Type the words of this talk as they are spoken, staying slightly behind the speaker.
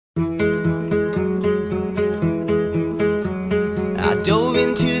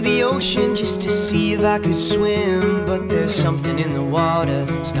ocean just to see if I could swim, but there's something in the water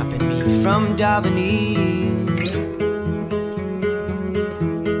stopping me from diving in.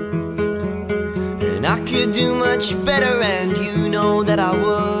 And I could do much better, and you know that I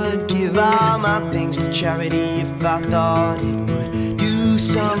would give all my things to charity if I thought it would do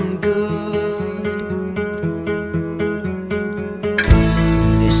some good.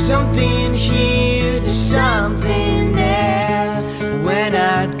 There's something here, there's something there, we're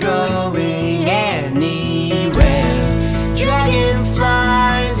not going anywhere.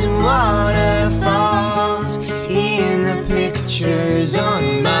 Dragonflies and waterfalls in the pictures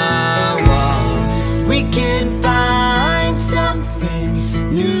on my wall. We can find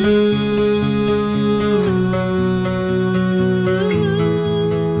something new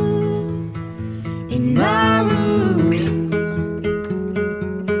in my room.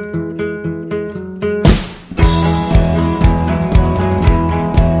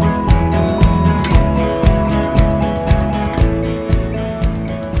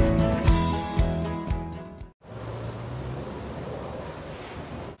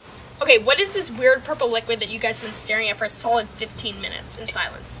 Okay, what is this weird purple liquid that you guys have been staring at for a solid 15 minutes in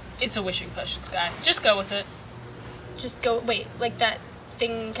silence? It's a wishing potion, Sky. Just go with it. Just go, wait, like that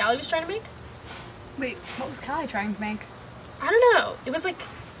thing Caly was trying to make? Wait, what was Caly trying to make? I don't know. It was a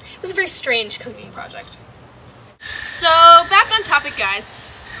very strange cooking project. So, back on topic, guys.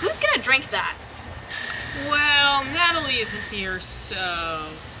 Who's gonna drink that? Well, Natalie isn't here, so...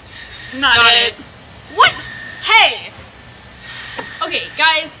 Not it. What? Hey! Okay,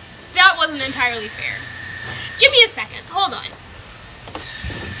 guys, that wasn't entirely fair. Give me a second. Hold on.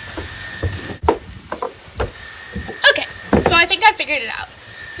 Okay, so I think I figured it out.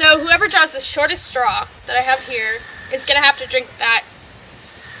 So whoever draws the shortest straw that I have here is gonna have to drink that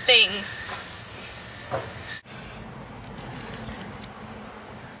thing.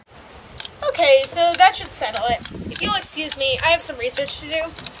 Okay, so that should settle it. If you'll excuse me, I have some research to do.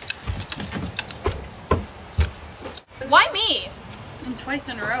 Why me? And twice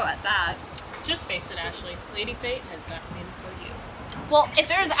in a row at that. Just face it, Ashley. Lady Fate has got me in for you. Well, if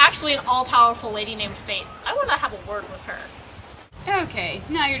there's actually an all-powerful lady named Fate, I want to have a word with her. Okay,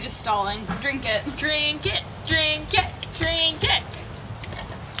 now you're just stalling. Drink it. Drink it, drink it, drink it.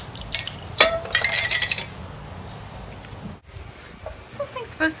 Wasn't something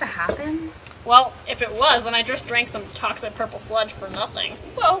supposed to happen? Well, if it was, then I just drank some toxic purple sludge for nothing.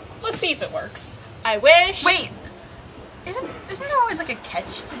 Well, let's see if it works. I wish. Wait! Isn't there always like a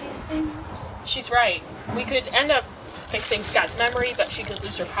catch to these things? She's right. We could end up fixing Sky's memory, but she could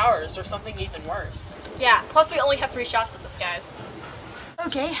lose her powers or something even worse. Yeah, plus we only have 3 shots at this, guys.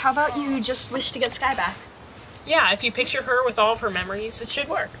 Okay, how about you just wish to get Sky back? Yeah, if you picture her with all of her memories, it should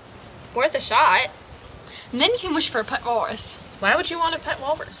work. Worth a shot. And then you can wish for a pet walrus. Why would you want a pet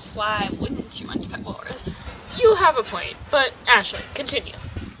walrus? Why wouldn't you want a pet walrus? You have a point, but Ashley, continue.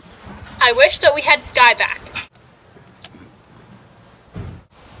 I wish that we had Sky back.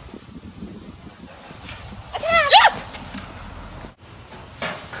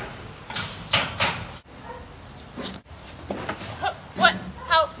 What?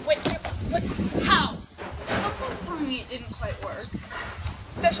 How? Wait, what? How? Something's telling me it didn't quite work.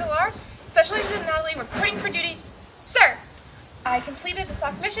 Special R, Special Agent Natalie reporting for duty. Sir, I completed the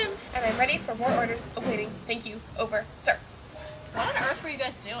stock mission, and I'm ready for more orders awaiting. Thank you. Over, sir. What on earth were you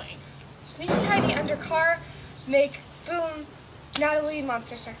guys doing? Sneaky hiding under car, make, boom, Natalie,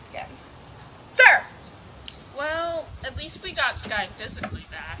 monster strikes again. Sir! Well, at least we got Sky physically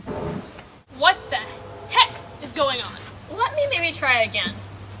back. What the heck is going on? Let me maybe try again.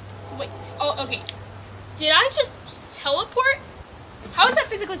 Wait, oh, okay. Did I just teleport? How is that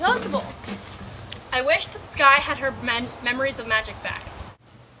physically possible? I wish that Sky had her memories of magic back.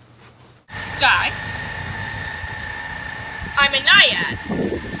 Sky? I'm a naiad.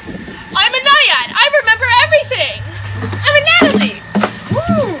 I'm a naiad! I remember everything! I'm a Natalie!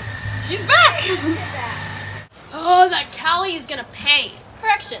 Woo! She's back! Oh, that Caly is gonna pay.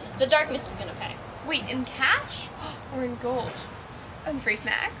 Correction, the darkness is gonna pay. Wait, in cash? Or in gold. And free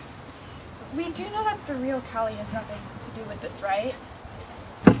snacks? We do know that the real Caly has nothing to do with this, right?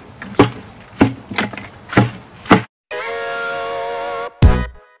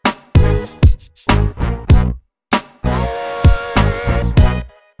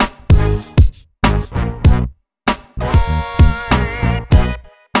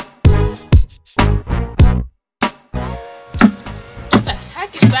 What the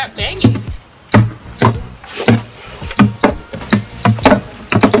heck is that banging?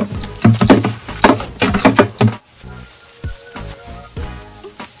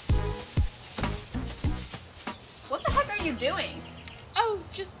 What the heck are you doing? Oh,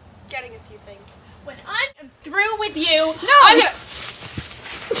 just getting a few things. When I'm through with you, No! I'm gonna...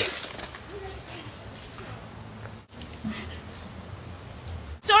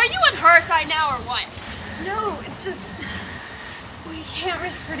 So are you on her side now or what? No, it's just we can't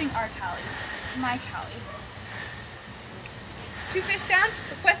risk hurting our Caly. My Caly. 2 fish down,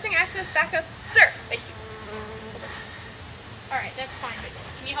 requesting access backup. Sir, thank you. Alright, that's fine. But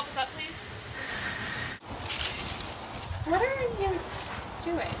can you help us out, please? What are you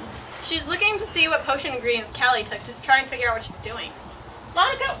doing? She's looking to see what potion ingredients Caly took to try and figure out what she's doing.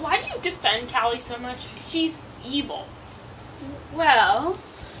 Monica, why do you defend Caly so much? She's evil. Well,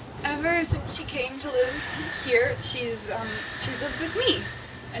 ever since she came to live here, she's lived with me,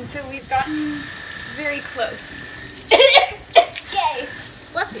 and so we've gotten very close. Yay!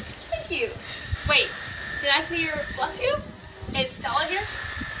 Bless you. Thank you. Wait, did I see your bless you? Is Stella here?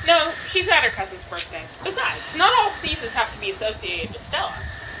 No, she's at her cousin's birthday. Besides, not all sneezes have to be associated with Stella.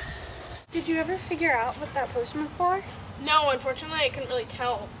 Did you ever figure out what that potion was for? No, unfortunately I couldn't really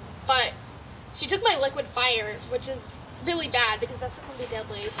tell. But she took my liquid fire, which is really bad because that's really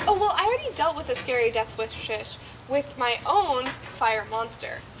deadly. Oh, well, I already dealt with a scary death wish with my own fire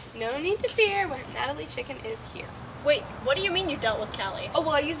monster. No need to fear when Natalie Chicken is here. Wait, what do you mean you dealt with Caly? Oh,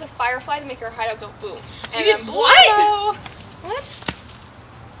 well, I used a firefly to make her hideout go boom. And did then what? blow. What?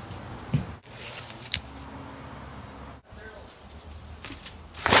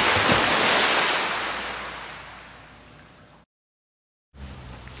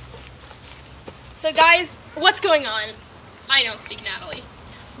 So guys, what's going on? I don't speak Natalie.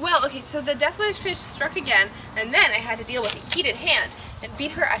 Well, okay, so the death wish fish struck again, and then I had to deal with a heated hand and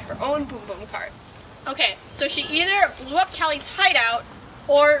beat her at her own boom boom cards. Okay, so she either blew up Caly's hideout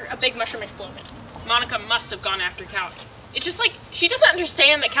or a big mushroom exploded. Monica must have gone after Caly. It's just like, she doesn't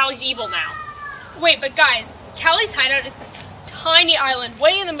understand that Caly's evil now. Wait, but guys, Caly's hideout is this tiny island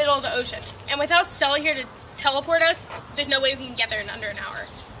way in the middle of the ocean. And without Stella here to teleport us, there's no way we can get there in under an hour.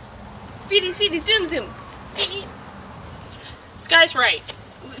 Speedy, speedy, zoom, zoom. This guy's right.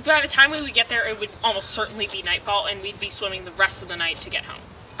 By the time we would get there, it would almost certainly be nightfall, and we'd be swimming the rest of the night to get home.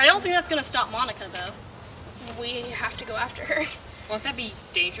 I don't think that's gonna stop Monica though. We have to go after her. Won't that be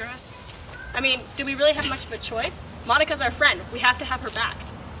dangerous? I mean, do we really have much of a choice? Monica's our friend. We have to have her back.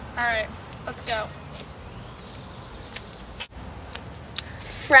 Alright, let's go.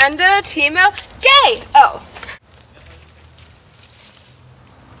 Friendo, Timo, gay! Oh.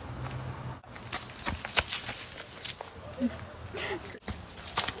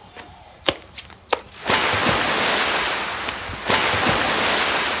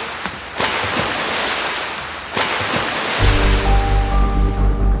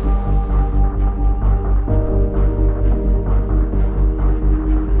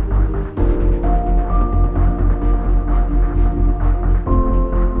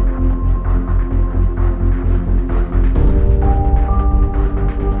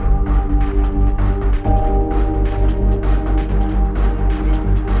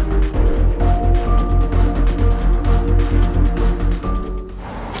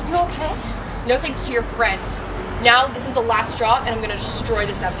 No thanks to your friend. Now this is the last straw, and I'm gonna destroy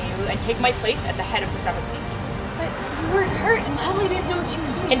this avenue and take my place at the head of the Seven Seas. But you weren't hurt, and Caly didn't know what she was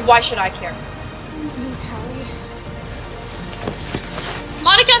doing. And why should I care? Caly.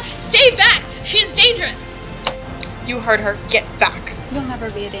 Monica, stay back! She's dangerous! You heard her. Get back. You'll never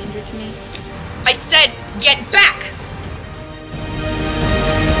be a danger to me. I said get back!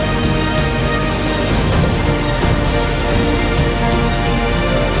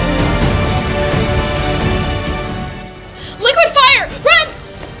 Liquid fire! Run!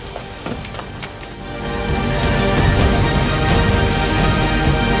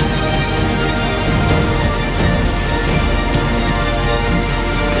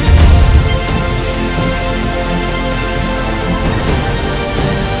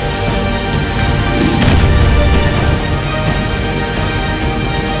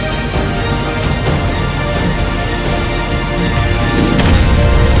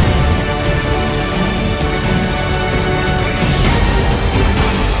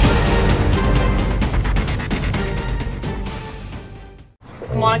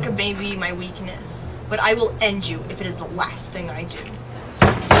 Monica may be my weakness, but I will end you if it is the last thing I do.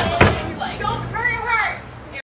 Don't hurt her!